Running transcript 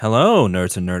Hello,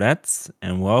 nerds and nerdettes,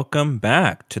 and welcome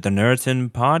back to the Nerdson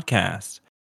podcast.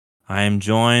 I am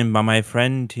joined by my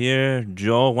friend here,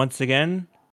 Joel, once again.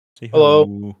 Say Hello.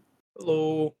 hello.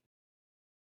 Hello.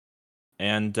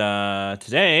 And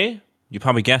today, you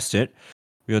probably guessed it,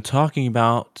 we are talking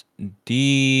about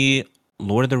the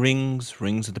Lord of the Rings,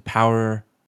 Rings of Power,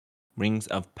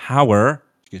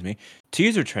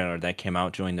 teaser trailer that came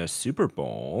out during the Super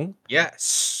Bowl.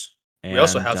 Yes. We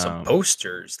also And have some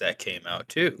posters that came out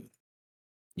too.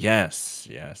 yes,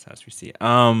 as we see.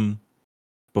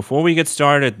 Before we get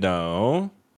started,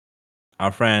 though,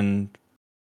 our friend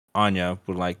Anya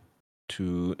would like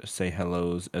to say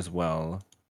hellos as well.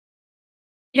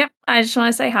 Yep, I just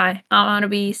wanna say hi. I'm gonna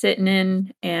be sitting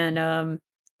in and,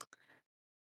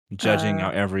 Judging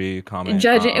our every comment.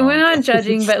 judging we're not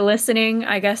judging, but listening.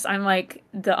 I guess I'm, like,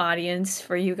 the audience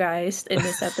for you guys in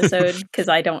this episode because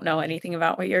I don't know anything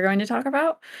about what you're going to talk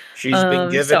about. She's been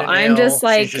given So an I'm just,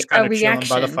 ale. She's just like, a kind of chilling by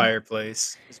the reaction.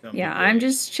 fireplace. It's gonna be Yeah, I'm great.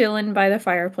 just chilling by the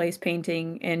fireplace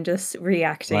painting and just Fly on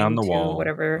reacting the to wall.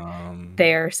 whatever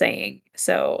they're saying.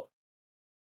 So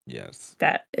Yes.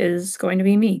 that is going to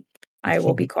be me. I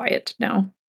will be quiet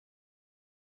now.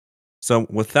 So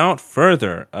without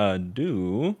further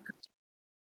ado,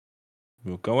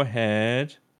 we'll go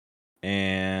ahead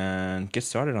and get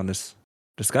started on this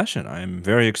discussion. I'm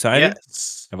very excited.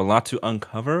 Yes. I have a lot to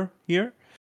uncover here.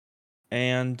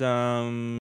 And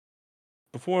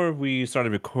before we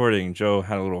started recording, Joe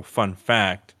had a little fun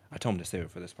fact. I told him to save it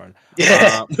for this part.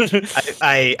 Yeah.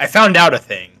 I found out a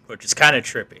thing, which is kind of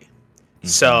trippy.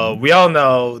 So we all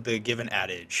know the given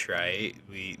adage, right?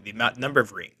 The number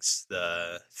of rings,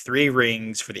 the 3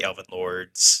 rings for the elven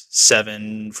lords,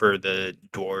 7 for the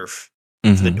dwarf, for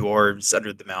the dwarves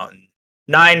under the mountain,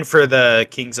 9 for the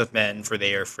kings of men, for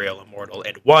they are frail and mortal,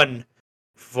 and 1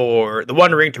 for the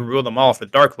 1 ring to rule them all for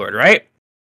the Dark Lord, right?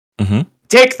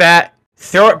 Take that,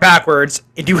 throw it backwards,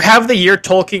 and you have the year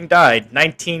Tolkien died,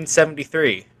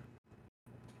 1973.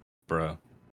 Bro.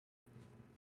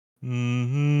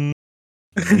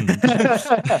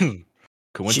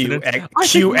 Coincidence?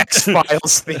 Cue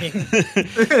X-Files theme.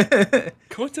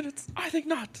 Coincidence? I think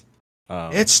not.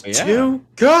 It's too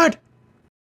good.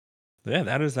 Yeah,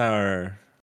 that is our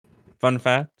fun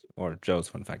fact, or Joe's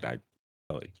fun fact.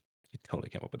 He totally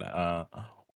came up with that.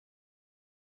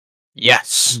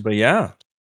 Yes. But yeah,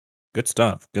 good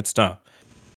stuff.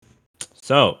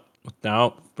 So,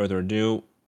 without further ado,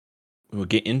 we'll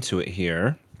get into it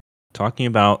here, talking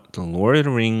about the Lord of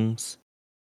the Rings,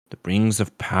 the Rings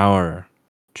of Power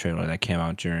trailer that came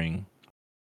out during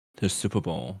the Super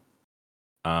Bowl.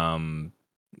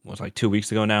 Was like 2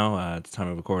 weeks ago now, at the time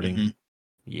of recording.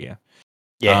 Yeah.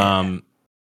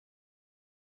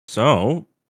 So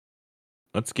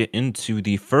let's get into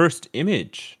the first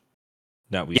image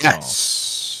that we saw.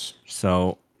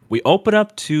 So we open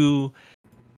up to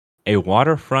a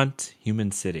waterfront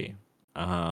human city.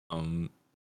 Kind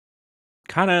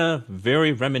of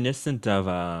very reminiscent of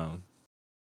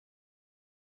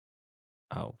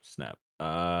oh snap.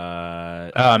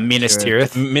 Minas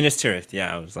Tirith. Minas Tirith.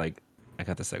 Yeah, I was like, I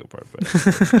got the second part,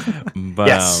 but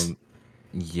Yes.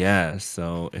 yeah.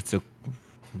 So it's a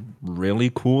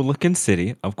really cool looking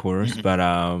city, of course, but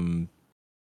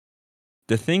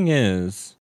the thing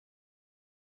is,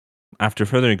 after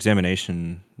further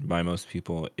examination by most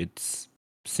people, it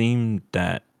seemed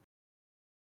that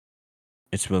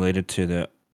it's related to the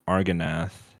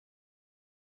Argonath,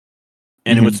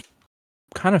 and it was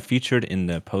kind of featured in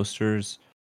the posters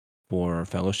for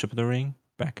Fellowship of the Ring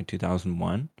back in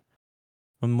 2001,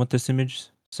 from what this image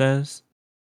says.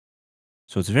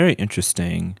 So it's very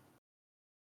interesting,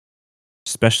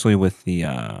 especially with the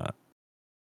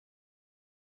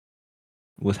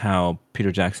with how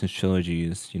Peter Jackson's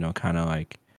trilogies, kind of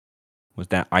like was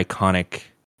that iconic,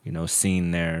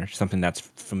 scene there, something that's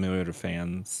familiar to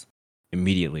fans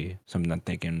immediately, something that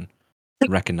they can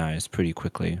recognize pretty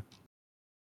quickly.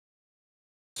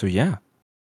 So yeah,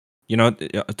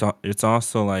 it's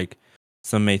also like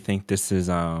some may think this is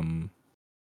the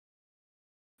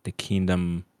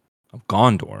kingdom of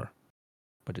Gondor,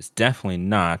 but it's definitely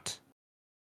not.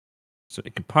 So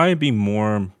it could probably be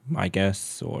more, I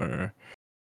guess, or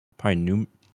probably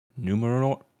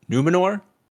Numenor. Numenor?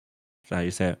 Is that how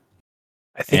you say it?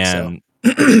 I think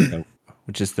so.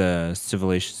 Which is the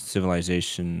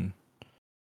civilization,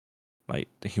 like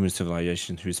the human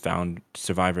civilization whose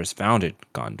survivors founded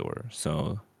Gondor.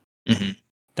 So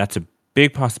that's a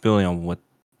big possibility on what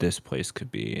this place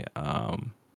could be.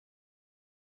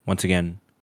 Once again,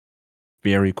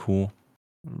 very cool.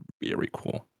 Very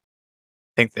cool.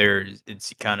 I think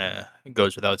it's kind of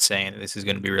goes without saying that this is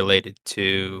going to be related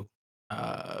to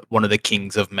one of the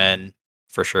kings of men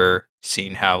for sure.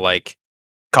 Seeing how like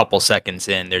couple seconds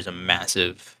in, there's a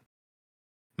massive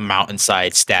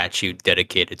mountainside statue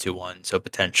dedicated to one. So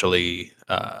potentially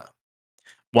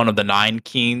one of the 9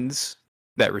 kings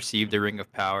that received the Ring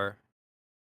of Power.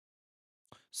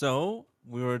 So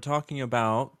we were talking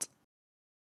about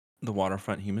the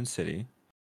waterfront human city,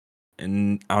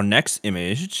 and our next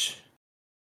image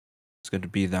is going to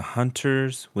be the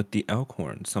hunters with the elk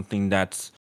horn, something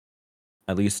that's,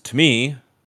 at least to me,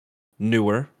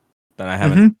 newer that I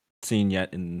haven't seen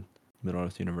yet in Middle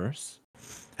Earth universe.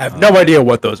 I have no idea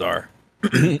what those are.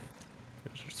 There's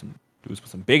some dudes with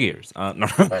some big ears. No.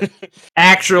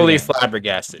 Actually Yeah.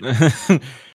 flabbergasted.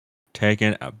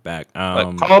 Taken aback.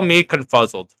 But call me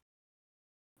confuzzled.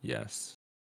 Yes.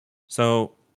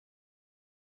 So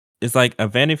it's like a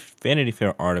Vanity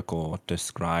Fair article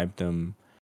described them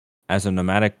as a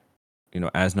nomadic,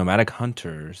 as nomadic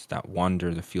hunters that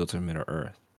wander the fields of Middle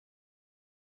Earth.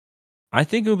 I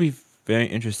think it would be very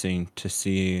interesting to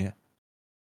see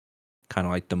kind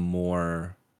of like the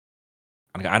more,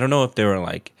 like, I don't know if they were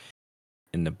like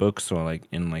in the books or like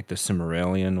in like the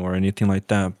Silmarillion or anything like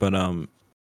that, but it'd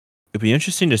be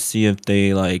interesting to see if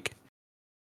they like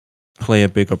play a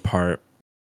bigger part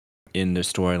in the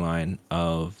storyline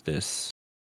of this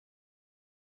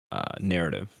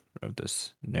narrative.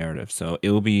 So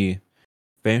it will be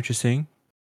very interesting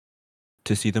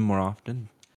to see them more often.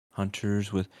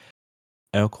 Hunters with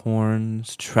elk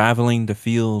horns traveling the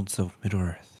fields of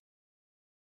Middle-earth.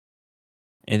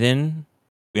 And then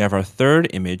we have our third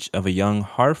image of a young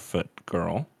Harfoot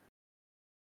girl.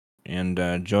 And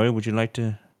Joey, would you like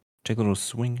to take a little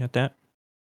swing at that?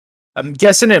 I'm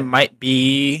guessing it might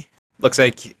be, looks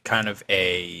like kind of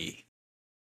a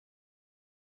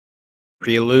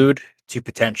prelude to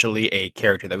potentially a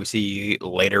character that we see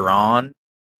later on,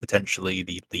 potentially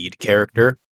the lead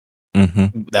character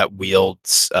that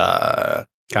wields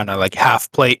kind of like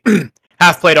half plate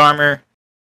armor,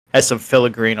 has some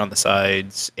filigree on the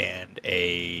sides, and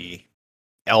a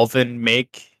elven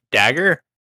make dagger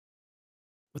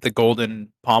with a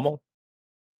golden pommel.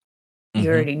 You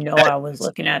already know I was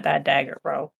looking at that dagger,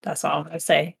 bro. That's all I'm gonna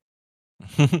say.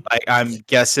 I'm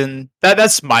guessing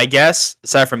that's my guess.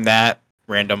 Aside from that,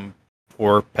 random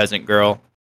poor peasant girl.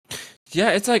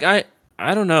 Yeah, it's like I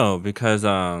don't know, because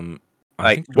I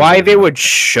Like think why they would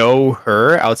show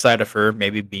her outside of her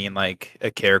maybe being like a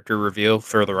character reveal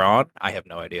further on, I have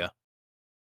no idea.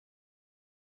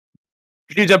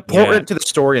 She's important to the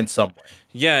story in some way.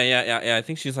 Yeah. I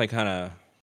think she's like kind of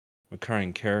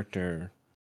recurring character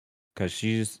because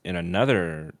she's in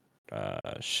another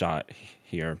shot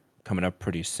here coming up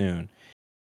pretty soon,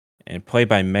 and played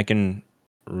by Megan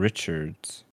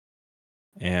Richards.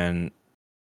 And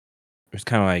it's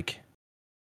kind of like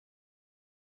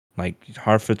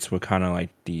Harfoots were kind of like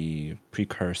the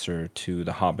precursor to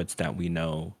the hobbits that we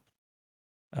know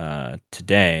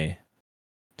today.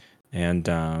 And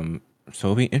so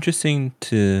it'll be interesting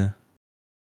to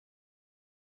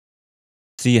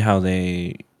see how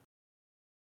they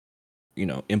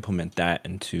implement that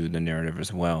into the narrative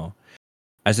as well.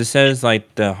 As it says,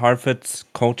 like the Harfoots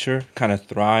culture kind of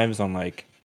thrives on like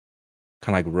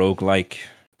kind of like roguelike,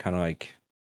 kind of like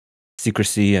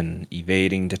secrecy and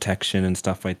evading detection and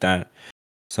stuff like that.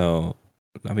 So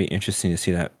that'll be interesting to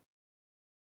see that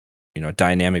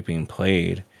dynamic being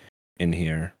played in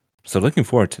here. So looking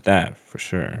forward to that for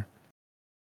sure.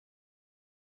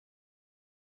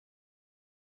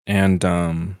 And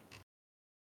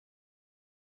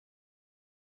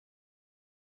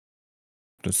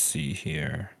let's see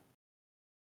here.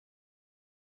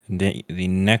 The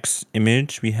next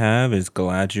image we have is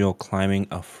Galadriel climbing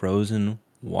a frozen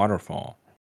waterfall.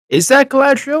 Is that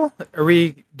Galadriel?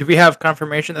 Do we have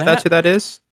confirmation that that's who that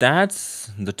is?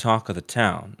 That's the talk of the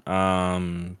town.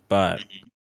 But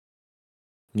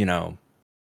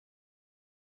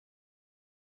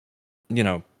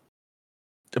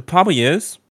it probably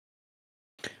is,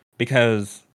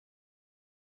 because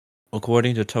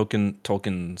according to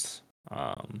Tolkien's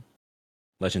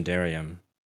Legendarium,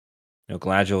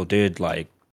 Galadriel did like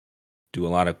do a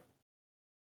lot of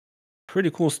pretty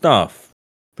cool stuff,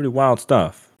 pretty wild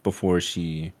stuff before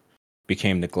she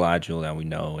became the Galadriel that we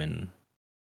know in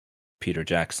Peter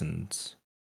Jackson's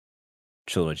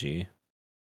trilogies.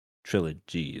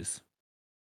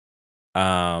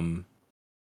 So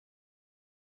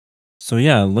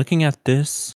yeah, looking at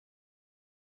this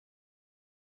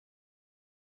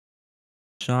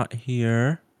shot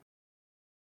here.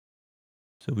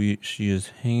 So she is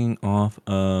hanging off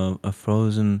of a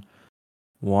frozen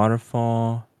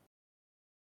waterfall.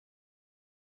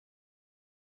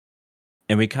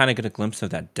 And we kind of get a glimpse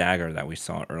of that dagger that we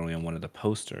saw early on one of the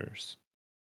posters.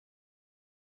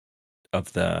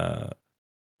 of the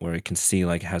where you can see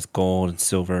like it has gold and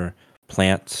silver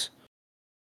plants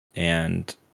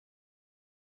and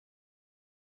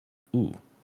ooh,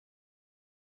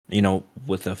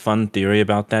 with a fun theory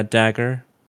about that dagger,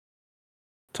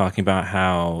 talking about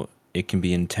how it can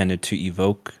be intended to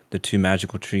evoke the two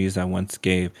magical trees that once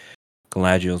gave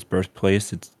Galadriel's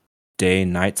birthplace its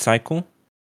day-night cycle,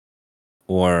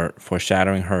 or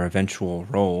foreshadowing her eventual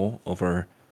role over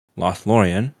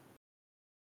Lothlorien.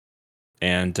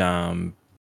 And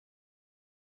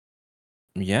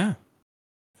yeah,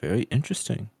 very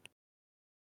interesting.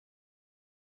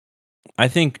 I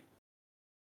think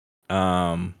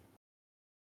the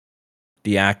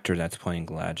actor that's playing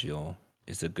Galadriel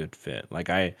is a good fit. Like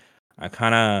I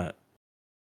kind of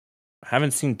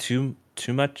haven't seen too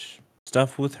much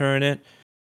stuff with her in it,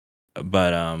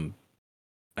 but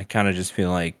I kind of just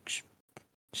feel like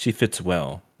she fits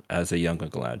well as a younger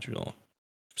Galadriel,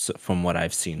 from what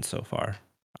I've seen so far.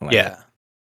 I like it. Yeah.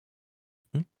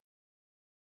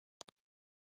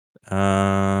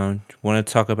 Want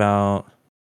to talk about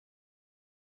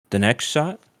the next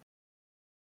shot?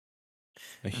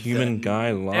 A human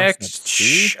guy lost at Next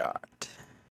sea? shot.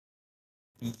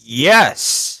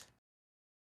 Yes.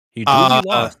 He do be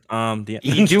lost.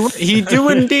 He do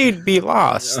indeed be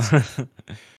lost.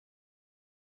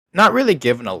 Not really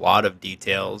given a lot of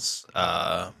details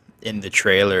in the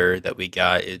trailer that we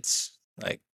got. It's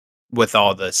like with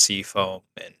all the sea foam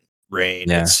and rain,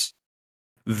 Yeah. it's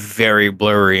very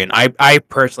blurry, and I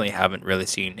personally haven't really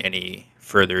seen any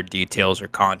further details or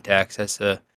context as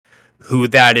to who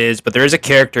that is, but there is a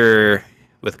character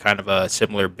with kind of a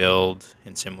similar build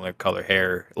and similar color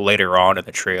hair later on in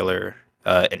the trailer,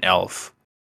 an elf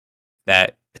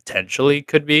that potentially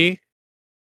could be.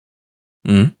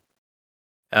 Mhm.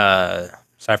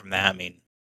 Aside from that, I mean,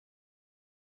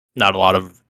 not a lot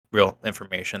of real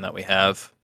information that we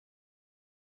have.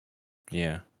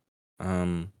 Yeah.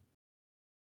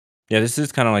 Yeah, this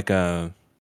is kind of like a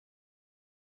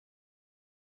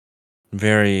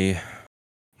very,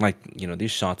 like,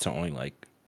 these shots are only like,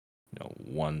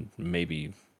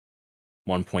 maybe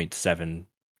 1.7,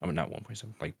 I mean, not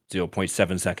 1.7, like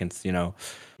 0.7 seconds,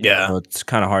 Yeah. So it's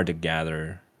kind of hard to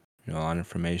gather, a lot of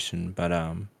information, but,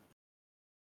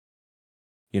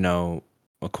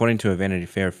 according to a Vanity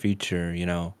Fair feature,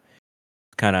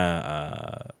 kind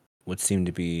of would seem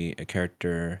to be a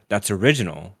character that's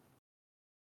original,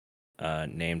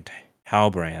 named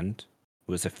Halbrand,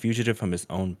 who is a fugitive from his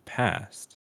own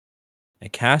past. A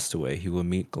castaway, he will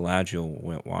meet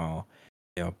Galadriel while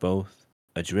they are both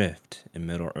adrift in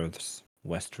Middle Earth's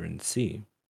western sea.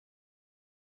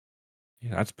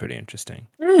 Yeah, that's pretty interesting.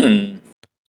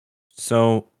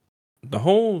 So, the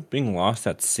whole being lost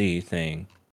at sea thing,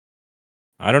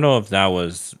 I don't know if that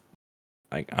was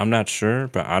like I'm not sure,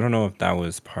 but I don't know if that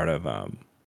was part of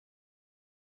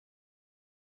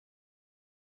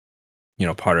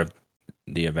part of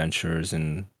the adventures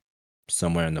and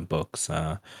somewhere in the books.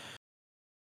 I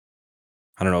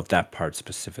don't know if that part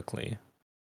specifically.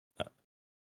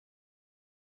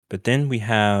 But then we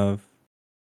have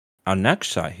our next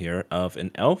shot here of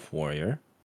an elf warrior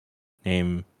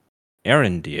named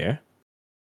Arendir,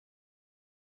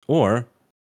 or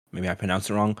maybe I pronounced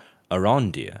it wrong,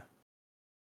 Arondir.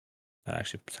 That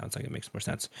actually sounds like it makes more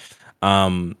sense.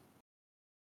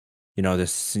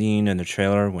 This scene in the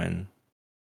trailer when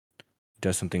he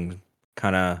does something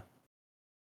kind of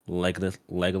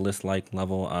Legolas like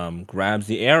level, grabs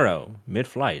the arrow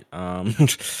mid-flight. And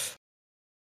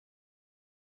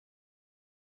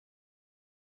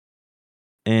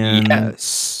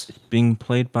Yes. it's being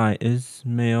played by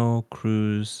Ismael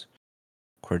Cruz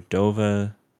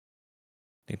Cordova.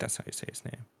 I think that's how you say his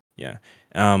name. Yeah.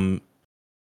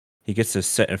 He gets a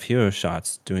set of hero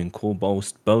shots doing cool bow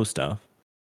stuff.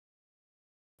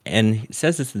 And he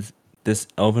says this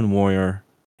elven warrior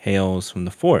hails from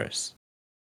the forest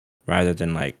rather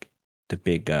than like the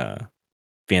big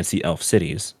fancy elf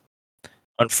cities.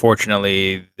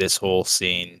 Unfortunately, this whole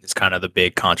scene is kind of the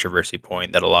big controversy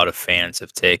point that a lot of fans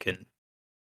have taken.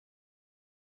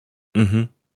 Mm-hmm.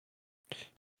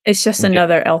 It's just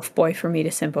another elf boy for me to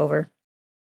simp over.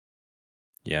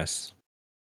 Yes.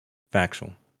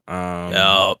 Factual.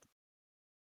 No.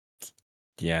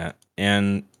 Yeah,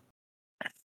 and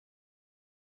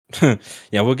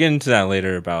yeah, we'll get into that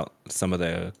later about some of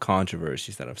the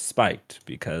controversies that have spiked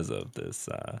because of this.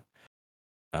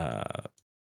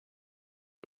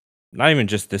 Not even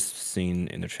just this scene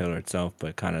in the trailer itself,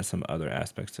 but kind of some other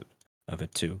aspects of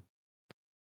it too.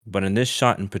 But in this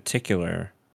shot in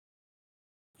particular,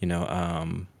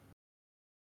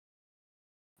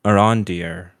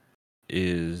 Arondir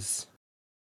is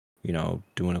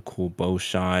doing a cool bow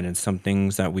shot, and some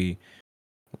things that we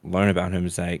learn about him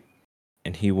is like,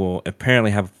 and he will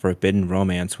apparently have a forbidden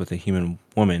romance with a human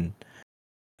woman,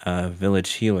 a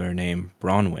village healer named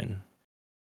Bronwyn.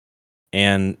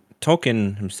 And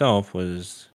Tolkien himself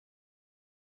was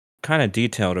kind of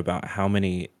detailed about how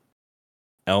many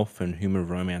elf and human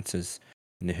romances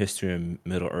in the history of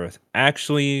Middle Earth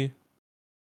actually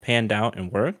panned out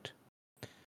and worked.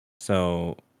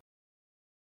 So,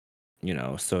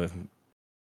 so if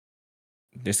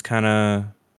this kind of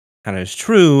is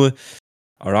true,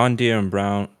 Arondir and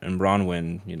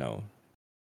Bronwyn,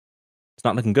 it's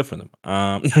not looking good for them.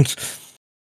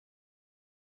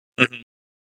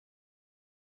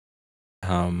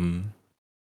 Mhm.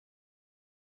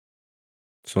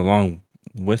 So along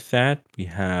with that, we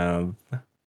have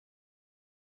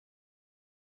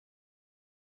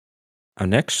a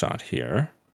next shot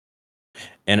here.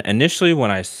 And initially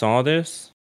when I saw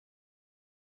this,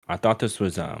 I thought this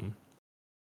was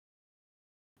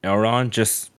Elrond,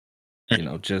 just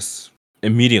just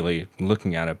immediately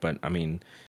looking at it, but I mean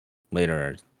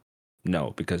later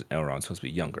no, because Elrond's supposed to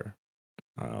be younger.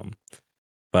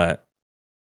 But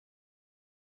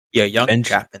Yeah, young Benj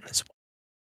chap in this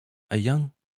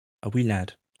one. a wee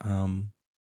lad.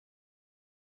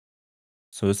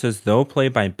 So it says, though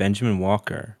played by Benjamin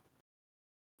Walker,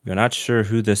 you're not sure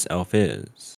who this elf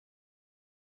is.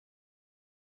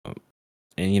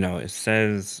 And it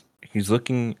says he's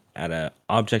looking at an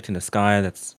object in the sky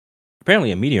that's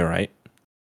apparently a meteorite,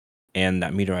 and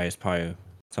that meteorite is probably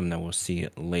something that we'll see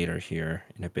later here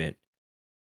in a bit.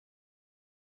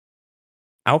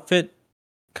 Outfit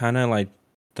kind of like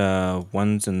the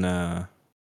ones in the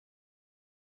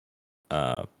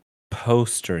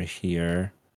poster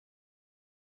here.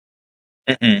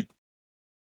 Mhm.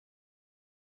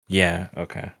 Yeah,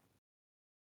 okay.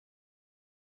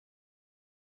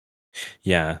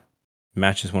 Yeah,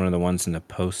 matches one of the ones in the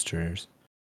posters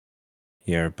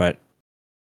here, but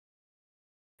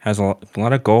has a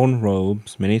lot of golden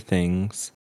robes, many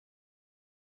things,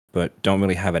 but don't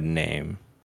really have a name.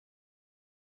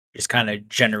 Just kind of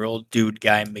general dude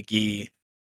guy McGee.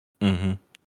 Mm-hmm.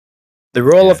 The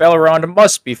role Yeah. of Elrond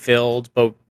must be filled,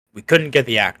 but we couldn't get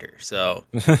the actor, so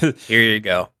here you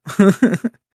go.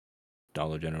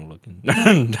 Dollar General looking.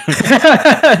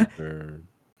 Or,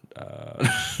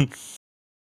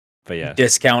 but yes.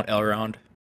 Discount Elrond.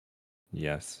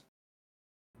 Yes.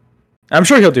 I'm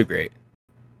sure he'll do great.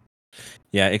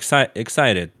 Yeah,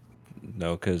 excited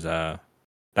though, because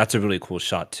that's a really cool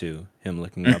shot too. Him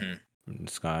looking up Mhm. in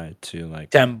the sky to like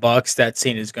 $10. That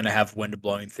scene is going to have wind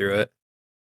blowing through it.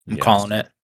 I'm yes. calling it.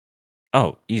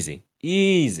 Oh, easy,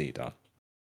 dog.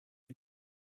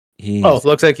 Oh,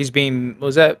 looks like he's being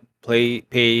played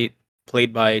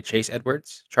by Charles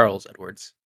Edwards.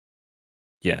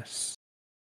 Yes.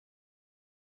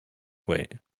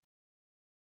 Wait.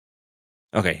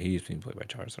 Okay, he's being played by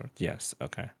Charles Edwards. Yes.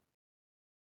 Okay.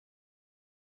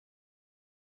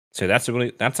 So that's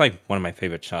like one of my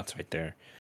favorite shots right there.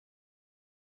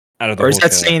 Out of the Or is whole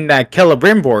that show. saying that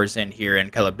Celebrimbor's in here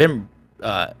and Celebrimbor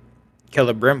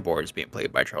is being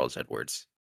played by Charles Edwards?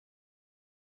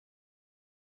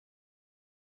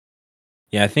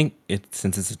 Yeah, I think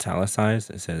since it's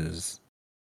italicized, it says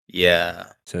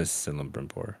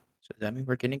Celebrimbor. So does that mean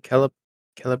we're getting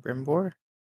Celebrimbor?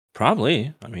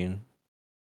 Probably. I mean,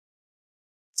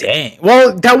 dang.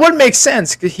 Well, that would make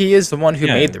sense because he is the one who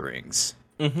made the rings.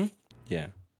 Mm-hmm. Yeah.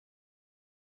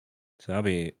 So that'll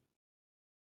be.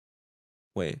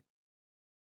 Wait.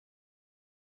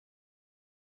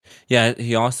 Yeah,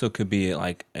 he also could be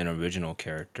like an original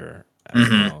character as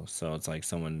well. So it's like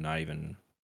someone not even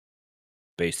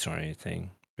based on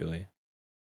anything, really.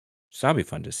 So that'll be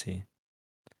fun to see.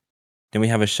 Then we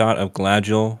have a shot of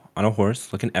Galadriel on a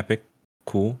horse, looking epic,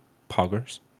 cool,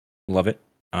 poggers, love it.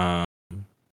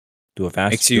 Do a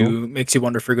fast Makes you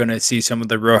wonder if we're going to see some of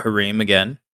the Rohirrim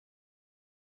again,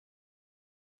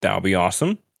 that'll be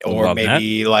awesome. or love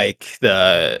maybe like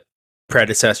the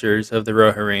predecessors of the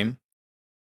Rohirrim.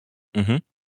 Mm-hmm.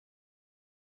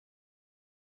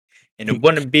 And it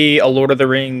wouldn't be a Lord of the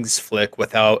Rings flick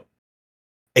without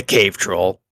a cave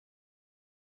troll.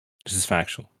 This is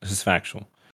factual.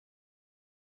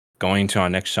 Going to our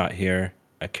next shot here,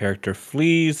 a character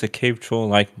flees a cave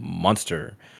troll-like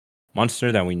monster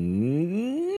that we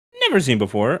never seen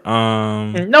before.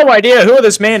 No idea who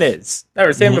this man is.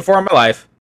 Never seen him before in my life.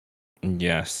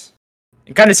 Yes.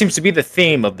 It kind of seems to be the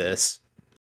theme of this.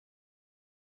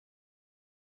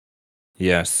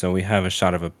 Yes, so we have a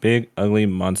shot of a big, ugly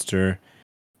monster.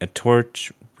 A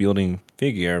torch-wielding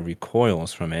figure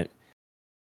recoils from it,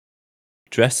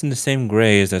 dressed in the same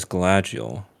grays as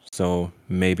Galadriel. So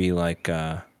maybe like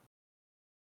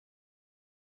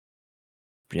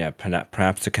yeah,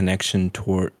 perhaps a connection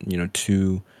toward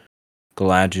to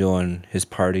Galadriel and his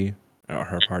party or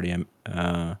her party.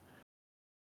 So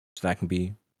that can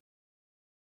be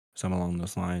some along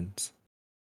those lines.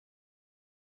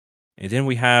 And then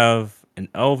we have an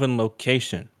elven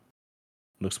location.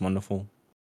 Looks wonderful.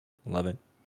 Love it.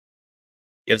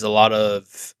 Gives a lot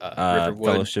of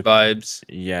Riverwood Fellowship. vibes.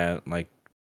 Yeah, like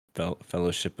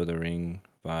Fellowship of the Ring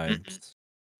vibes.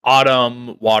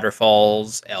 Autumn,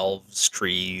 waterfalls, elves,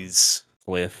 trees,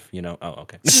 Cliff, Oh,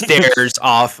 okay. stairs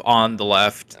off on the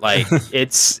left. Like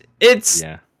it's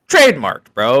Yeah,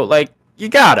 trademarked, bro. Like you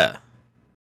gotta.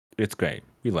 it's great.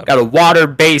 We love Got it. a water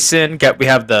basin. We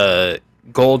have the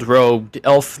gold robed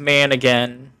elf man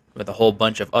again with a whole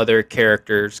bunch of other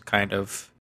characters kind of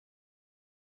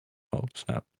Oh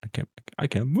snap! I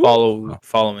can't move. Oh.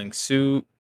 following suit.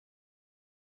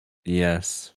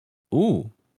 Yes.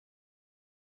 Ooh.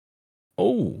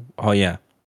 Oh yeah.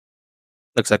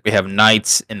 Looks like we have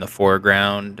knights in the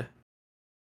foreground.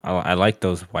 I like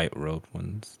those white robe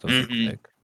ones. Those look Mhm. like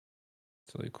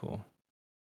it's really cool.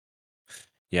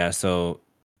 Yeah, so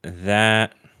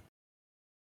that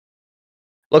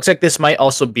Looks like this might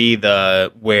also be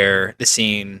the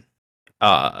scene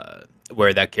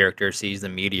where that character sees the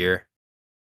meteor.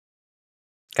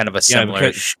 Kind of a yeah, similar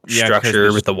because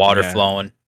structure with the water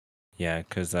flowing. Yeah,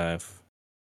 because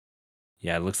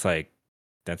yeah, it looks like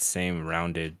that same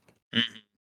rounded. Mhm.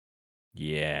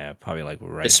 Yeah, probably like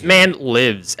right. This here. man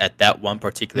lives at that one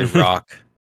particular rock.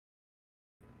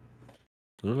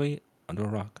 Literally under a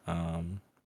rock. But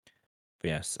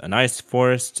yes, a nice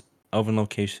forest, elven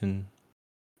location.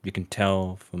 You can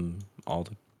tell from all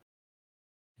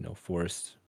the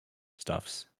forest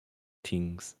stuffs,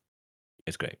 things.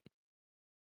 It's great.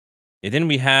 And then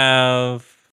we have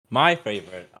my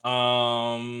favorite.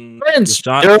 Prince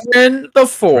Doran the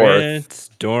Fourth. Prince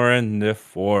Doran the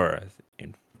Fourth.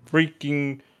 And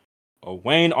freaking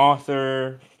Wayne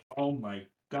Arthur. Oh my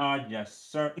god, yes,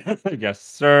 sir. Yes,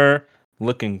 sir.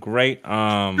 Looking great.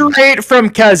 Straight from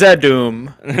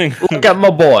Khazad-dûm. Look at my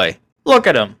boy. Look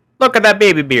at him. Look at that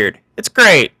baby beard. It's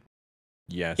great.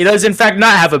 Yes. He does in fact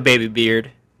not have a baby beard.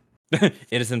 It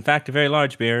is in fact a very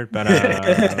large beard, but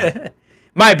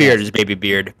my beard is baby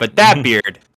beard, but that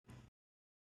beard.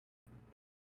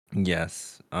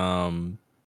 Yes.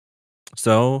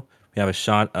 So we have a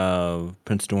shot of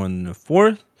Prince Doran the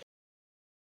Fourth,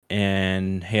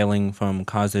 and hailing from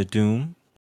Khazad-dûm,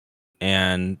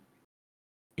 and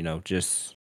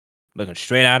just looking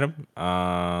straight at him.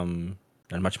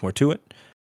 Not much more to it,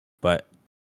 but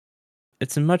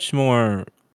it's a much more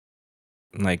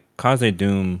like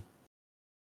Khazad-dûm.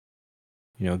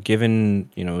 Given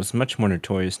it's a much more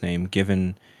notorious name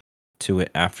given to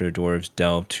it after dwarves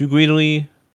delved too greedily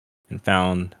and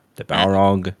found the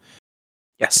Balrog.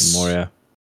 Yes. In Moria.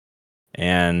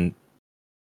 And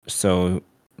so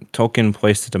Tolkien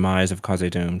placed the demise of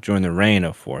Khazad-dûm during the reign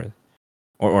of Fourth.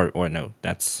 Or no,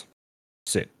 that's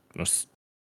six. No,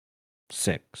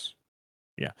 six.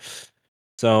 Yeah.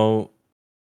 So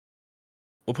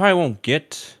we probably won't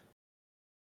get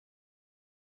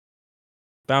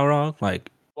Balrog,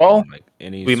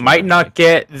 we might not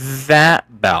get that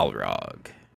Balrog.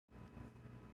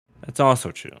 That's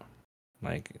also true.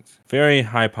 It's very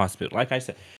high possibility. Like I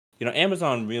said,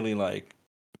 Amazon really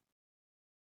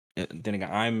then again,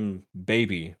 I'm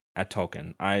baby at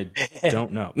Tolkien. I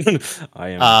don't know. I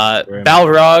am.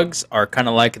 Balrogs are kind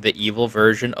of like the evil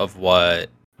version of what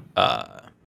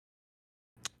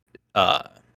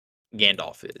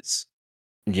Gandalf is.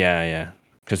 Yeah.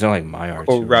 Because they're like Maiar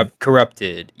too.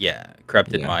 Corrupted. Yeah,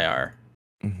 corrupted Maiar.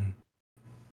 Mm-hmm.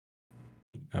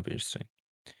 That'd be interesting.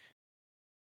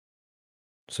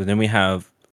 So then we have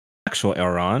actual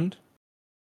Elrond.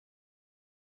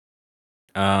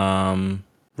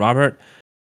 Robert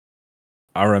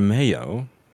Aramayo.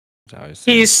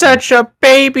 He's such a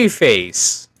baby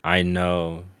face. I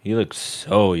know. He looks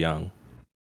so young.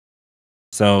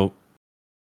 So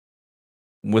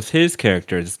with his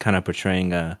character, it's kind of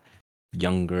portraying a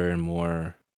younger and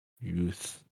more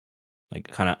youth,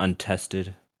 kind of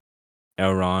untested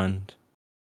Elrond.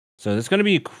 So there's going to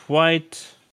be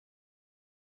quite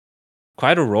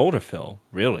a role to fill,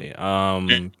 really.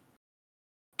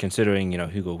 Considering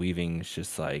Hugo Weaving is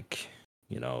just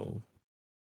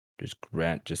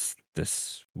just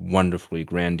this wonderfully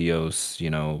grandiose,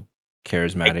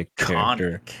 charismatic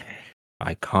character,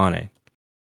 iconic,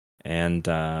 and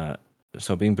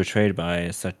so being portrayed by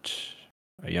such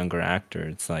a younger actor,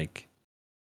 it's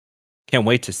can't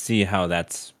wait to see how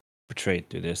that's portrayed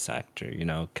through this actor.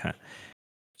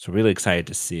 So really excited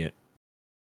to see it.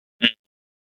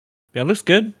 Yeah, it looks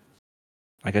good.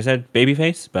 Like I said,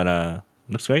 babyface, but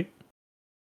looks great.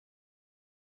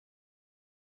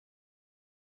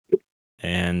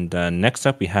 And next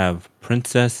up, we have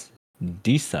Princess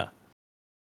Disa.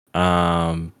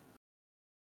 The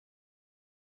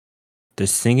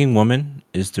singing woman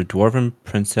is the dwarven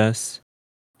princess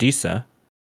Disa,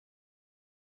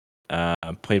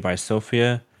 played by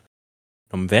Sophia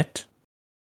Nomvet.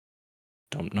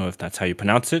 Don't know if that's how you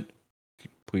pronounce it.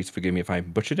 Please forgive me if I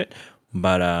butchered it.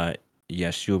 But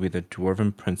yes, she will be the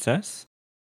dwarven princess.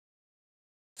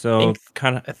 So think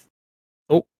kind of.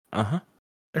 Oh, Uh-huh.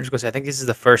 I'm just gonna say, I think this is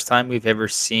the first time we've ever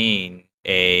seen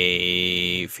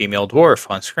a female dwarf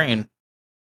on screen.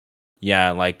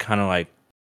 Yeah, like kind of like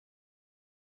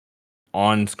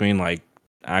on screen, like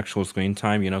actual screen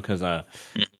time, because Mhm.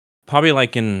 probably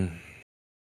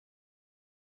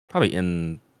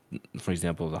in, for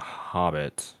example, The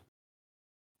Hobbit,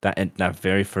 that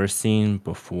very first scene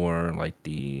before like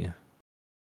the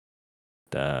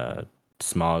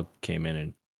Smog came in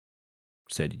and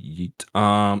said yeet.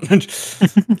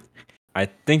 I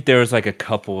think there was like a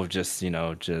couple of just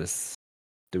throughout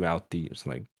throughout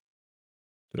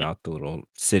the little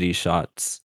city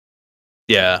shots.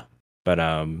 Yeah. But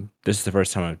this is the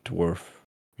first time a dwarf,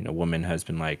 woman has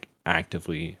been like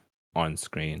actively on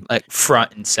screen. Like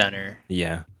front and center.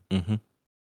 Yeah.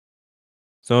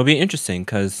 So it'll be interesting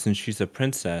because since she's a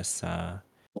princess,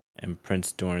 and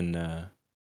Prince Dorn the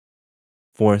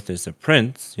Fourth is a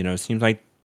prince, it seems like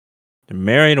they're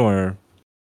married or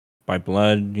by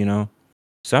blood, So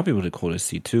that'll be really cool to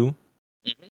see too.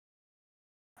 Mhm.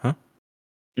 Huh?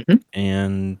 Mhm.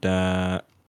 And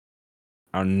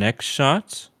our next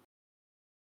shot,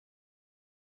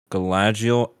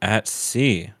 Galadriel at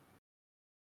sea.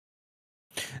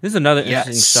 This is another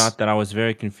interesting Yes. shot that I was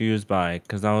very confused by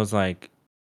because I was like,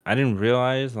 I didn't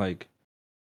realize like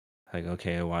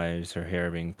okay, why is her hair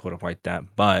being put up like that?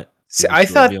 But See, it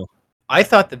was the reveal. I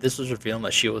thought that this was revealing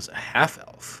that she was a half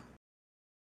elf.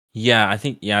 Yeah, I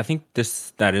think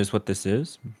that is what this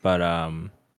is. But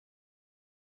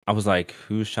I was like,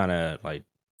 who's trying to like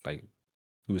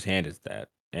whose hand is that?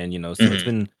 And so it's Mhm.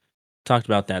 been talked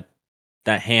about that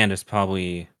hand is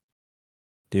probably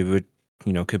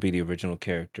could be the original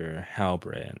character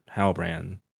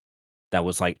Halbrand that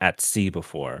was like at sea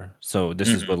before. So this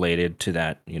is Mhm. related to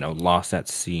that, lost at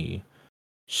sea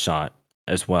shot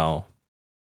as well.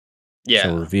 So Yeah.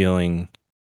 revealing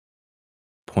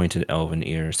pointed elven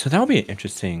ears. So that'll be an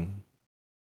interesting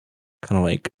kind of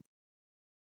like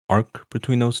arc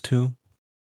between those two.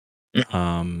 Mhm.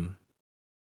 Um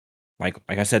like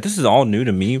I said, this is all new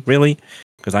to me really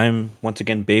because I'm once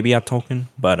again baby at Tolkien,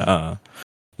 but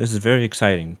this is very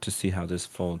exciting to see how this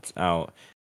folds out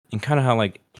and kind of how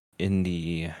like in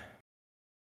the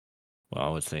well, I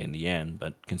would say in the end,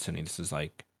 but considering this is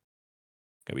like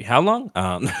gonna be how long?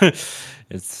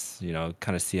 It's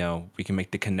kind of see how we can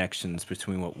make the connections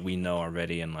between what we know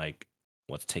already and like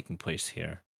what's taking place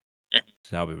here. So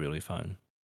that'll be really fun.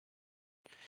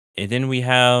 And then we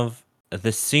have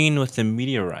the scene with the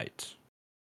meteorite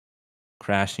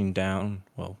crashing down.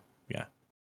 Well, yeah,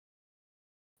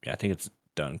 I think it's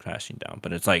done crashing down,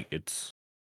 but it's like it's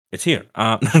here.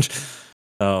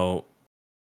 So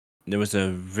there was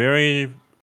a very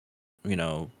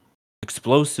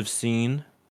explosive scene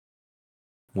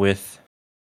with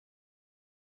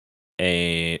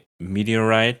a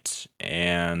meteorite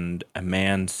and a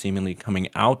man seemingly coming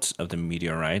out of the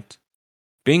meteorite,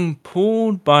 being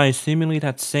pulled by seemingly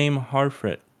that same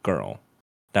Harfrit girl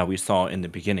that we saw in the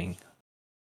beginning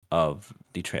of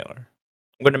the trailer.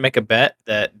 I'm gonna make a bet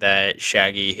that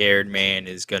shaggy haired man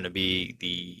is gonna be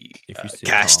the If you say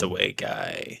castaway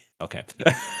guy. okay.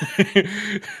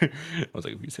 I was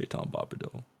like, if you say Tom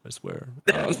Bombadil, I swear.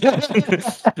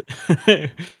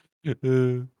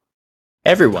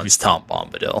 Everyone's Tom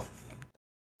Bombadil.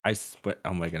 I swear.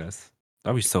 Oh my goodness,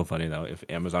 that'd be so funny though if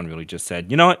Amazon really just said,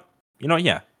 you know what,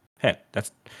 yeah, heck,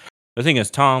 that's the thing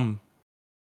is Tom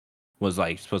was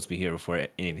like supposed to be here before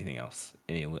anything else,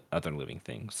 any other living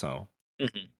thing. So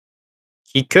Mhm.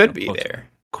 He could be quote, there.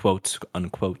 quote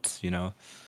unquote,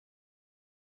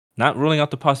 not ruling out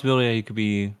the possibility that he could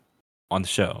be on the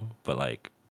show, but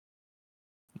like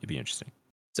it'd be interesting.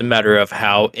 It's a matter of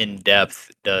how in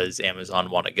depth does Amazon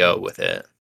want to go with it.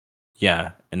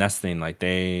 Yeah, and that's the thing. Like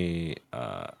I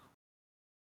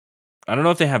don't know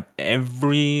if they have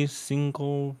every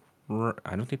single.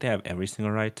 I don't think they have every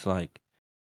single right to like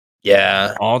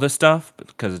Yeah. all this stuff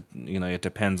because it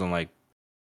depends on like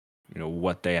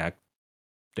what they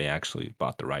actually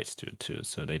bought the rights to too,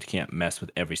 so they can't mess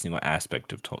with every single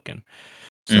aspect of Tolkien.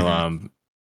 So Mhm.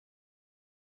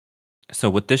 so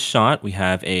with this shot, we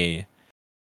have a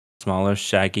smaller,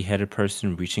 shaggy-headed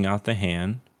person reaching out the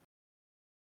hand,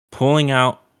 pulling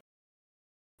out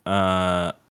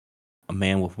a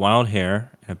man with wild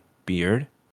hair and a beard,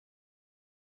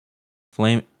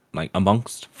 flame like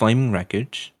amongst flaming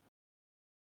wreckage.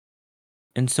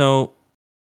 And so,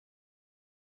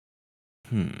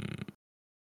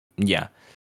 yeah,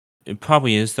 it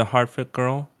probably is the Hartford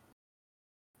girl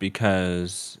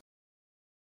because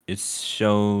it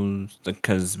shows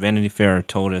because Vanity Fair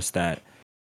told us that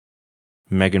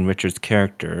Megan Richards'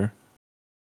 character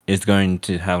is going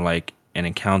to have like an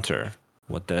encounter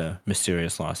with the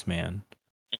mysterious lost man.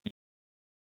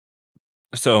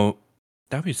 So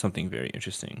that would be something very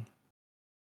interesting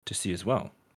to see as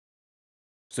well.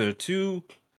 So two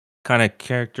kind of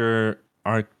character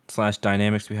arc slash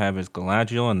dynamics we have is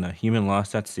Galadriel and the human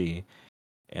lost at sea,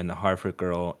 and the Hartford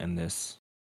girl and this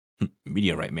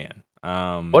meteorite man.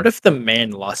 What if the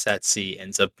man lost at sea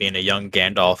ends up being a young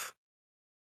Gandalf?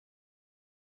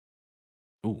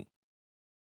 Ooh.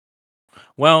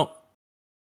 Well,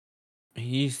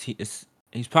 he's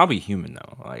probably human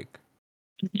though,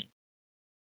 Mhm.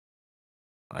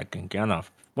 like in Gandalf.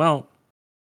 Well,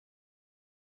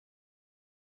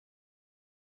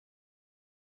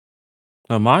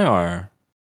 the Maiar.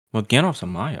 Well, Gandalf's a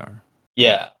Maiar.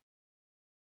 Yeah.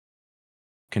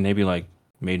 Can they be like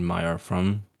made Maiar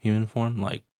from human form?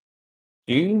 Like,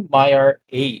 Do Maiar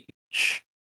age?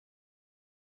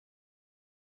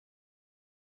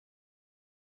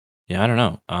 yeah, I don't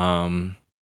know. I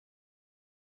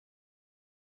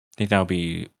think that would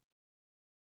be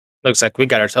Looks like we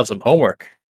got ourselves some homework.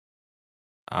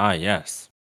 yes.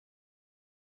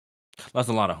 That's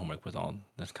a lot of homework with all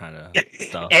this kind of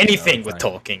stuff. Anything It's with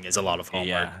like, Tolkien is a lot of homework.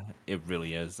 yeah, it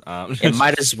really is. It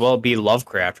might as well be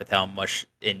Lovecraft with how much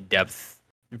in-depth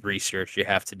research you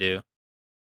have to do.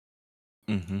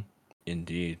 Mm-hmm.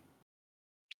 Indeed.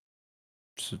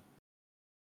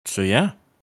 So yeah.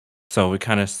 So we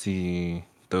kind of see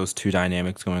those two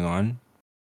dynamics going on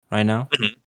right now.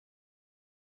 Mhm.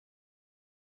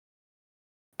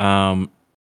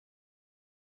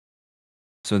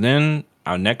 So then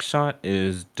our next shot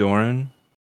is Doran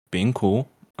being cool.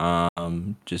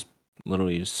 Just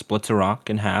literally splits a rock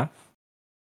in half.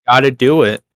 Gotta do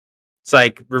it. It's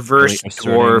like Really reverse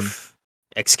asserting, dwarf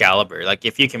Excalibur. Like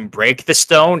if you can break the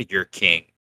stone, you're king.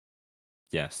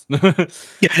 yes.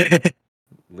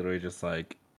 Literally just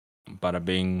like bada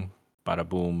bing, bada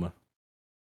boom.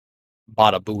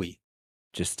 Bada booey.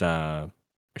 Just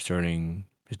asserting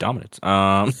his dominance.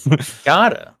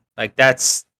 Gotta. Like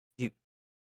that's you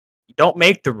don't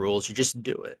make the rules, you just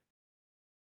do it.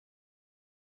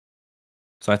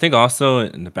 So I think also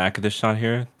in the back of this shot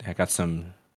here, I got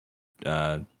some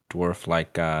dwarf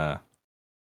like uh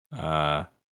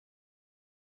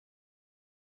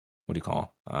what do you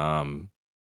call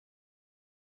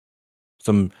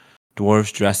some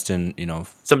dwarves dressed in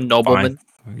Some fine, nobleman,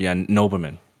 yeah,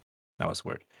 noblemen, that was the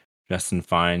word, dressed in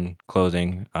fine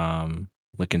clothing,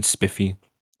 looking spiffy.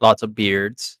 lots of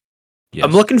beards. I'm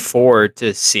Yes. looking forward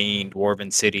to seeing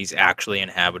dwarven cities actually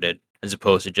inhabited as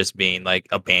opposed to just being like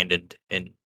abandoned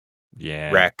in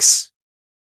Yeah, wrecks.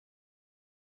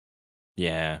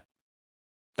 yeah,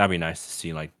 that'd be nice to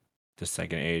see like the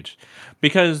second age,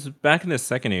 because back in the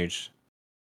second age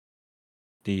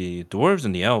the dwarves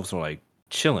and the elves were like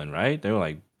chilling, right? They were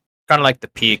like, Kind of like the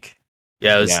peak.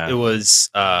 Yeah, it yeah, was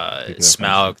peak of their friendship.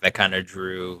 Smaug that kind of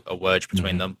drew a wedge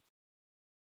between Mhm. them.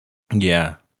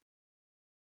 Yeah.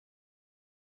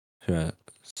 Sure.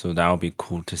 So that would be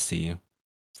cool to see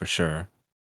for sure.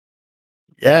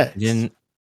 Yes. Then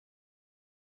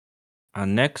our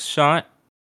next shot,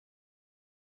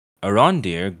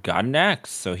 Arondir got an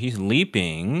axe. So he's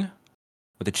leaping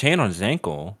with a chain on his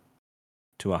ankle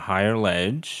to a higher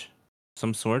ledge,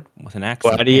 some sort, with an axe in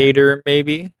hand. Gladiator,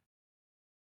 maybe?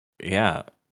 Yeah.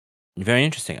 Very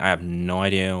interesting. I have no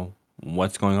idea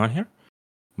what's going on here.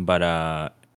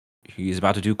 But he's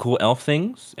about to do cool elf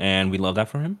things, and we love that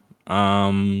for him.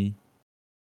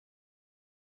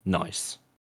 Nice.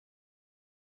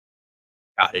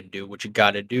 Gotta do what you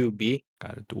gotta do, B.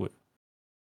 Gotta do it.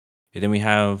 And then we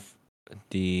have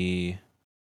the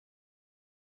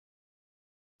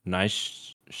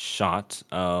nice shot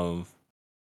of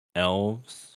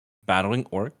elves battling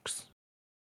orcs.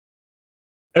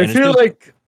 I And feel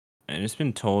like it's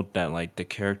been told that like the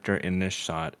character in this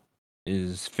shot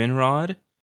is Finrod.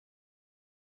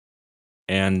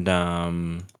 And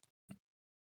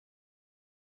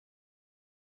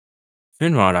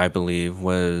Finrod, I believe,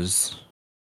 was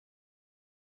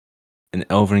an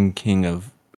elven king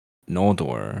of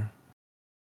Noldor,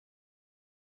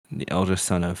 the eldest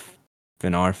son of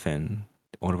Finarfin,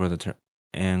 the older brother to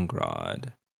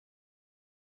Angrod.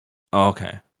 Oh,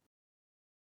 okay.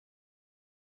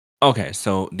 Okay,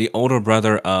 so the older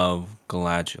brother of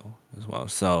Galadriel as well.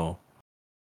 So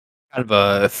kind of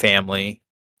a family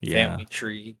Yeah.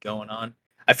 tree going on.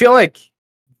 I feel like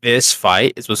this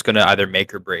fight is what's going to either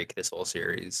make or break this whole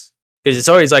series because it's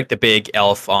always like the big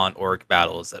elf on orc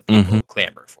battles that people Mhm.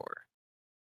 clamor for.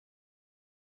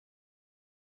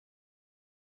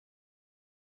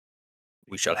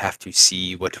 We shall have to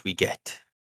see what we get.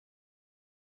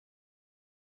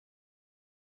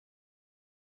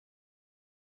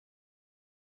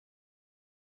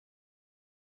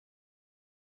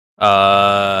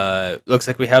 Looks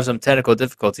like we have some technical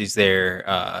difficulties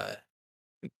there.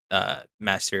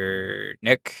 Master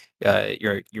Nick,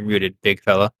 you're muted, big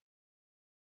fella.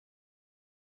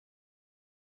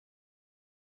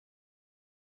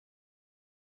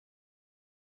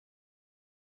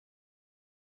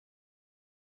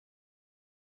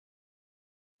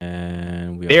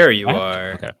 And we There are you back.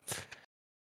 are. Okay.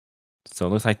 So it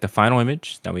looks like the final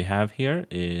image that we have here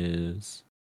is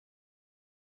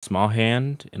small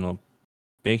hand and a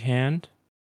big hand.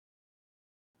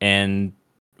 And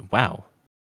wow.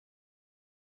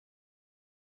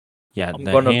 Yeah, I'm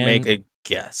the gonna make hand. a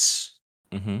guess.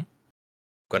 Mm-hmm. I'm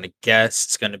gonna guess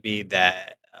it's gonna be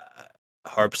that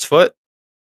harp's foot.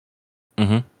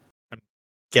 Mm-hmm. I'm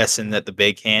guessing that the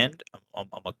big hand. I'm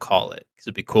gonna call it because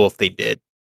it'd be cool if they did.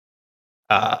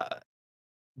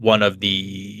 One of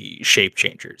the shape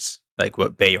changers, like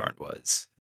what Bayarn was.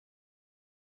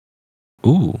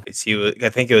 Ooh. I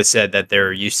think it was said that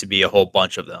there used to be a whole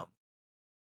bunch of them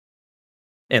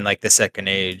in like the Second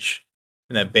Age,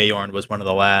 and that Bayarn was one of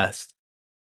the last.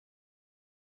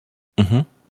 Mm-hmm.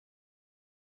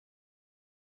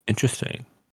 Interesting.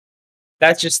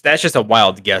 That's just a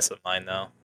wild guess of mine, though.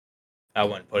 I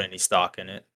wouldn't put any stock in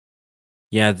it.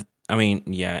 Yeah, I mean,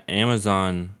 yeah,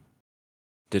 Amazon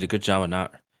did a good job of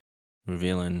not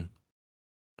revealing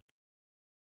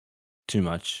too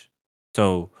much.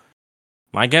 So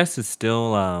my guess is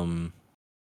still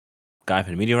guy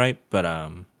from the meteorite, but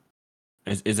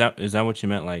is that what you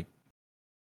meant? Like,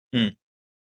 Hmm.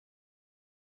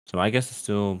 so I guess it's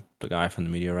still the guy from the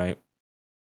meteorite.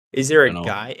 Is there a I don't know.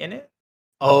 guy in it?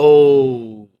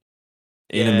 Oh,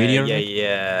 In the yeah. meteorite?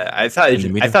 In the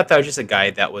I meteor? thought that was just a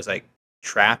guy that was like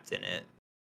trapped in it.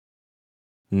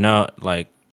 No, like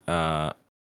uh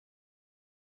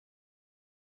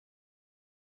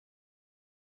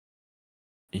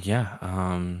yeah,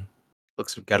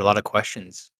 Looks we've got a lot of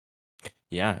questions.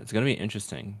 yeah, it's gonna be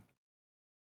interesting.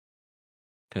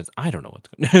 Because I don't know what's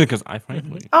going because I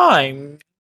frankly I'm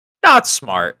not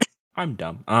smart. I'm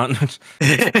dumb. But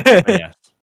yes.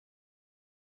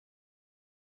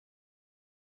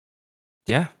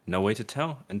 Yeah, no way to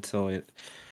tell until it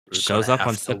We're shows gonna up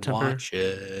on have to September watch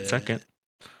it. 2nd.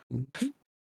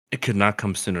 It could not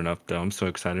come soon enough though. I'm so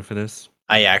excited for this.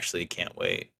 I actually can't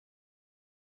wait.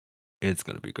 It's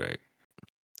gonna be great.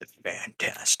 It's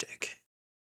fantastic.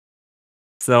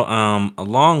 So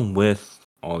along with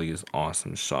all these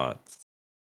awesome shots,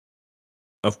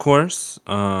 of course,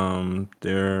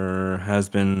 there has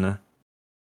been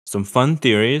some fun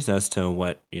theories as to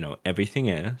what, everything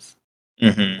is.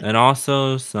 Mm-hmm. And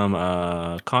also some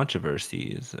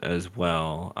controversies as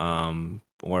well,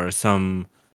 or some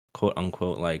quote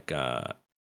unquote like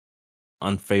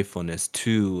unfaithfulness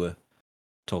to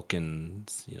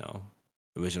Tolkien's,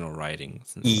 original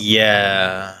writings and stuff like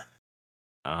that.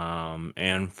 Yeah.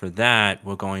 And for that,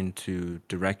 we're going to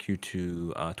direct you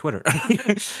to Twitter.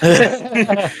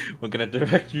 We're gonna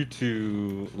direct you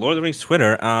to Lord of the Rings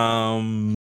Twitter.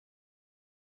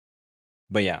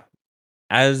 But yeah,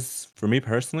 as for me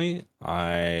personally,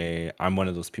 I'm one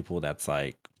of those people that's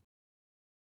like,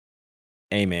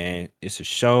 hey man, it's a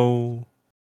show.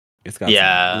 It's got some cool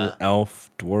Yeah. elf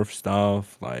dwarf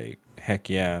stuff. Like heck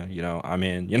yeah, I'm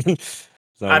in.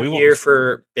 So I'm we here won't.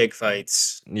 for big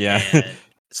fights Yeah, and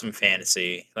some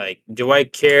fantasy. Like, do I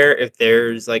care if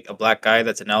there's like a black guy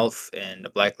that's an elf and a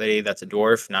black lady that's a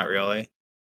dwarf? Not really.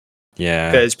 yeah,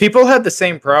 Because people had the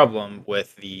same problem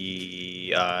with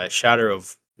the Shadow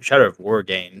of War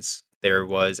games. There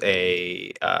was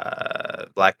a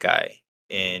black guy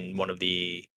in one of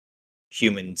the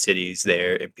human cities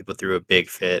there, and people threw a big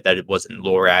fit that it wasn't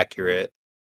lore accurate.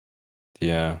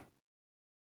 yeah,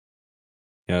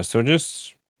 yeah. So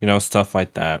just stuff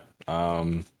like that.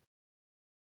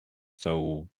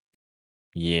 So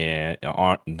yeah,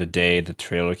 on the day the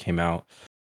trailer came out,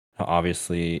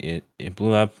 obviously it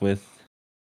blew up with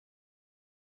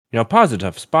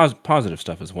positive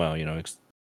stuff as well. Mm.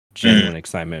 Genuine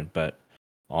excitement, but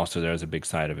also there's a big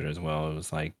side of it as well. It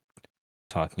was like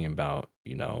talking about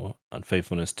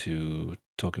unfaithfulness to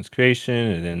Tolkien's creation,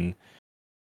 and then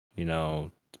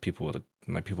people with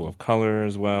people of color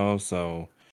as well. So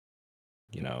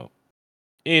you know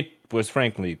it was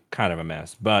frankly kind of a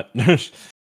mess. But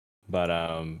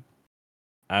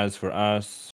as for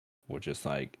us, we're just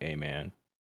like, hey man,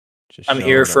 just I'm show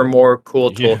here for that more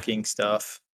cool yeah, Tolkien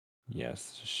stuff.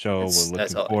 yes, show we're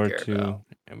That's looking all I forward care to, about.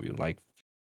 and we like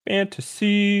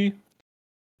fantasy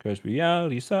because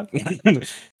reality sucks.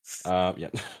 Yeah.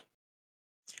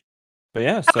 But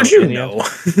yeah, How'd so you any other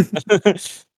know?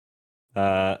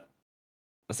 uh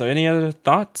so any other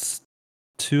thoughts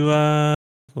to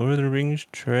Lord of the Rings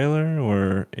trailer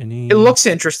or It any looks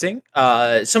interesting.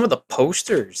 Some of the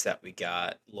posters that we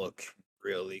got look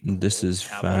really this cool is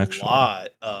and have a factual. lot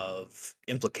of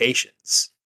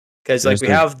implications. Because like There's we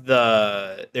the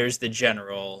have there's the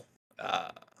general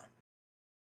uh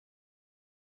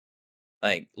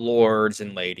like lords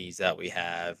and ladies that we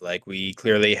have. Like we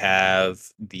clearly have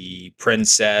the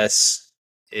princess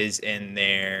is in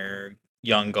there,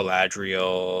 young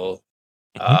Galadriel.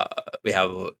 Mhm. Uh, we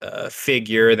have a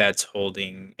figure that's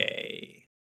holding a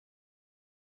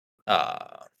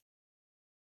uh,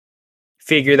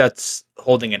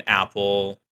 an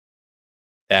apple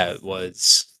that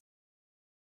was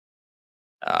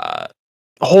uh,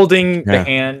 holding the Yeah.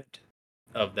 hand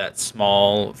of that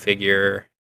small figure.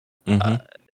 Uh, Mm-hmm.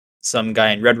 some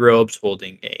guy in red robes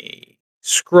holding a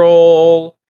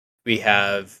scroll. We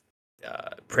have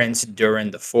Prince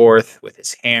Durin the Fourth with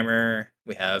his hammer.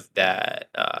 We have that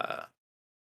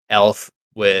elf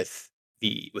with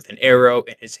an arrow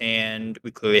in his hand.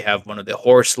 We clearly have one of the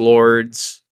horse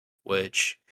lords,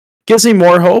 which gives me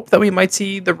more hope that we might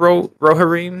see the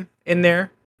Rohirrim in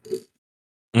there.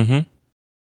 Mm-hmm.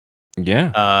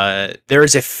 Yeah. There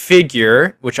is a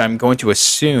figure which I'm going to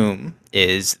assume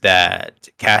is that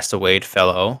castawayed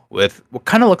fellow with what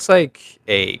kind of looks like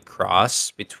a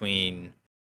cross between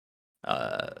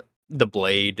uh, the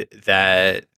blade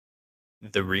that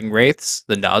the ring wraiths,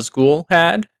 the Nazgul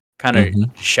had, kind of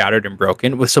Mm-hmm. shattered and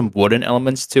broken with some wooden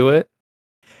elements to it.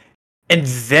 And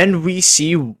then we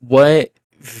see what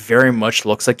very much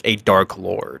looks like a Dark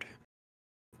Lord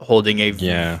holding a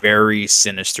Yeah. very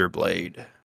sinister blade.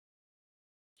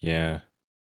 Yeah.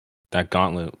 That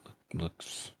gauntlet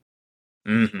looks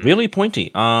Hmm. really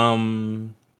pointy.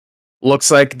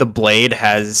 Looks like the blade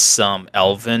has some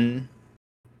elven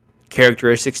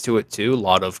characteristics to it too. A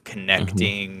lot of Mhm.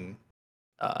 connecting,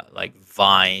 like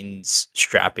vines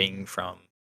strapping from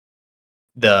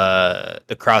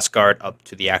the cross guard up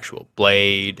to the actual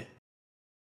blade.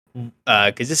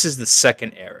 Because this is the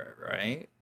second era, right?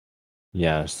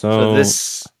 Yeah. So So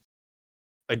this,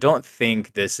 I don't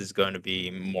think this is going to be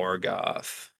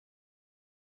Morgoth.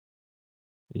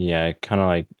 yeah, kind of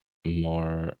like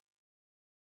more.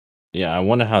 Yeah, I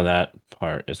wonder how that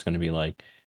part is going to be like.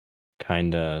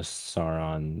 Kind of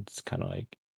Sauron's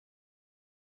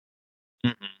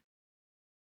Mhm.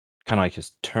 kind of like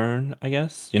his turn, I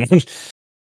guess. You know,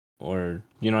 or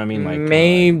you know what I mean, like kind of like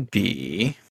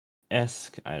Maybe,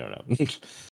 esque. I don't know,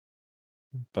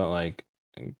 but like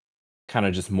kind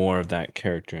of just more of that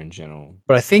character in general.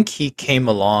 but I think he came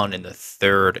along in the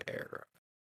third era.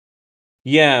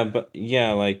 Yeah, but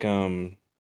yeah, like Hmm.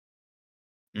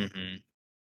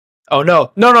 Oh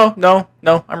no!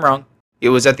 I'm wrong. It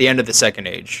was at the end of the Second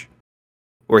Age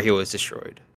where he was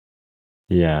destroyed.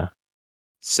 yeah.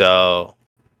 So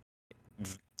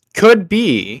could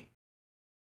be,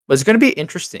 but it's going to be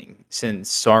interesting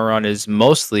since Sauron is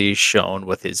mostly shown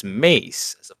with his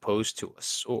mace as opposed to a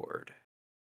sword.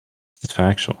 It's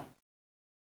factual.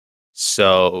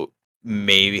 So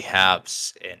maybe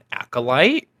perhaps an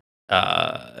acolyte.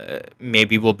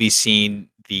 Maybe we'll be seeing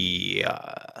the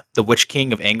Witch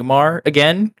King of Angmar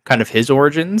again, kind of his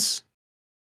origins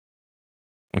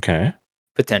Okay.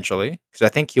 potentially, because I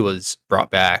think he was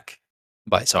brought back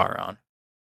by Sauron.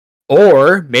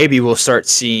 Or maybe we'll start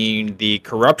seeing the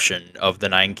corruption of the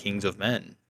Nine Kings of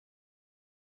Men.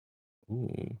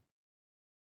 Ooh.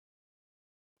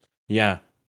 Yeah,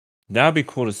 that would be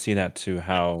cool to see that too.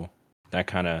 How that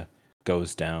kind of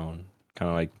goes down, kind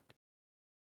of like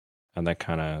how that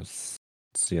kind of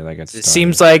see how that gets It started.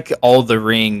 seems like all the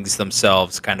rings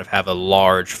themselves kind of have a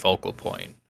large focal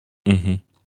point. Mm-hmm.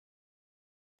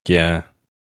 Yeah.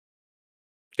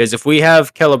 Because if we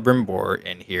have Celebrimbor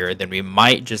in here, then we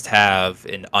might just have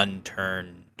an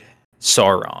unturned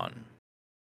Sauron.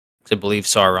 'Cause I believe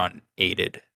Sauron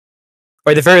aided,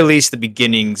 or at the very least, the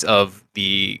beginnings of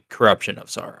the corruption of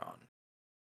Sauron.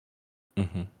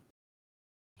 Mm-hmm.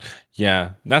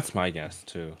 Yeah, that's my guess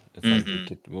too. It's like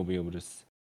Hmm. we'll be able to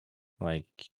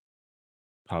like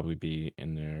probably be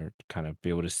in there, kind of be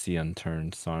able to see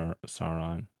unturned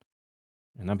Sauron,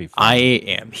 and that'd be I fun.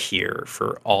 am here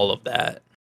for all of that.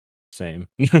 Same.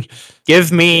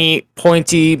 Give me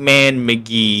Pointy Man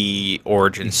McGee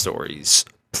origin stories,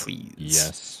 please.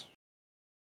 Yes.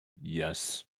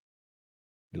 Yes.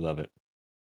 You love it.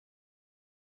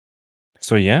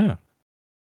 So yeah.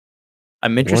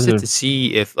 I'm What are interested the to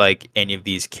see if like any of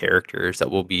these characters that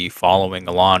we'll be following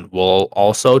along will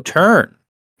also turn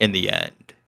in the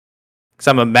end. Because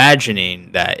I'm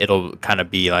imagining that it'll kind of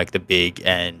be like the big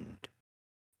end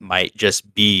might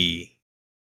just be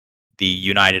the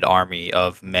united army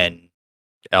of men,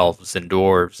 elves, and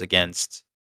dwarves against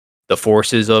the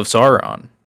forces of Sauron.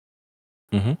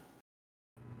 Mhm.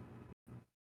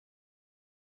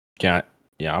 Yeah,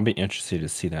 yeah, I'll be interested to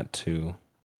see that too.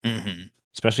 Hmm.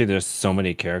 Especially there's so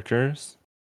many characters.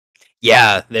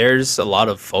 Yeah, there's a lot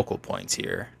of focal points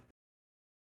here.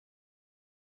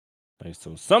 Like,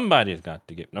 so somebody's got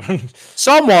to get. No.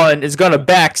 Someone is gonna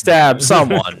backstab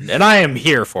someone, and I am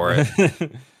here for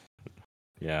it.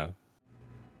 Yeah.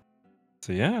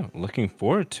 So yeah, looking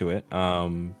forward to it.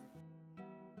 Lord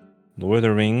of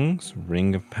the Rings: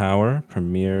 Ring of Power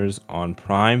premieres on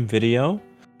Prime Video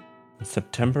on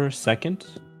September 2nd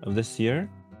of this year,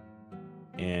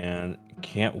 and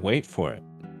can't wait for it.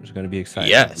 It's going to be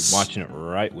exciting. I'll be Yes. watching it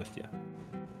right with you.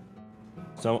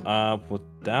 So with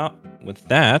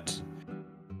that,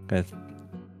 guys,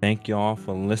 thank you all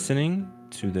for listening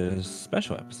to this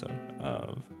special episode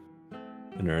of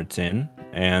The Nerds In,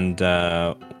 and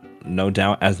no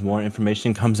doubt as more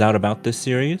information comes out about this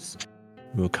series,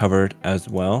 we'll cover it as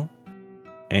well.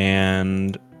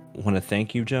 And want to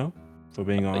thank you, Joe, for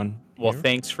being on. Well, here.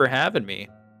 thanks for having me.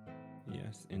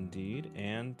 Yes, indeed.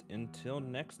 And until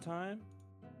next time,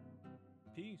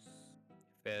 peace.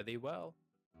 Fare thee well.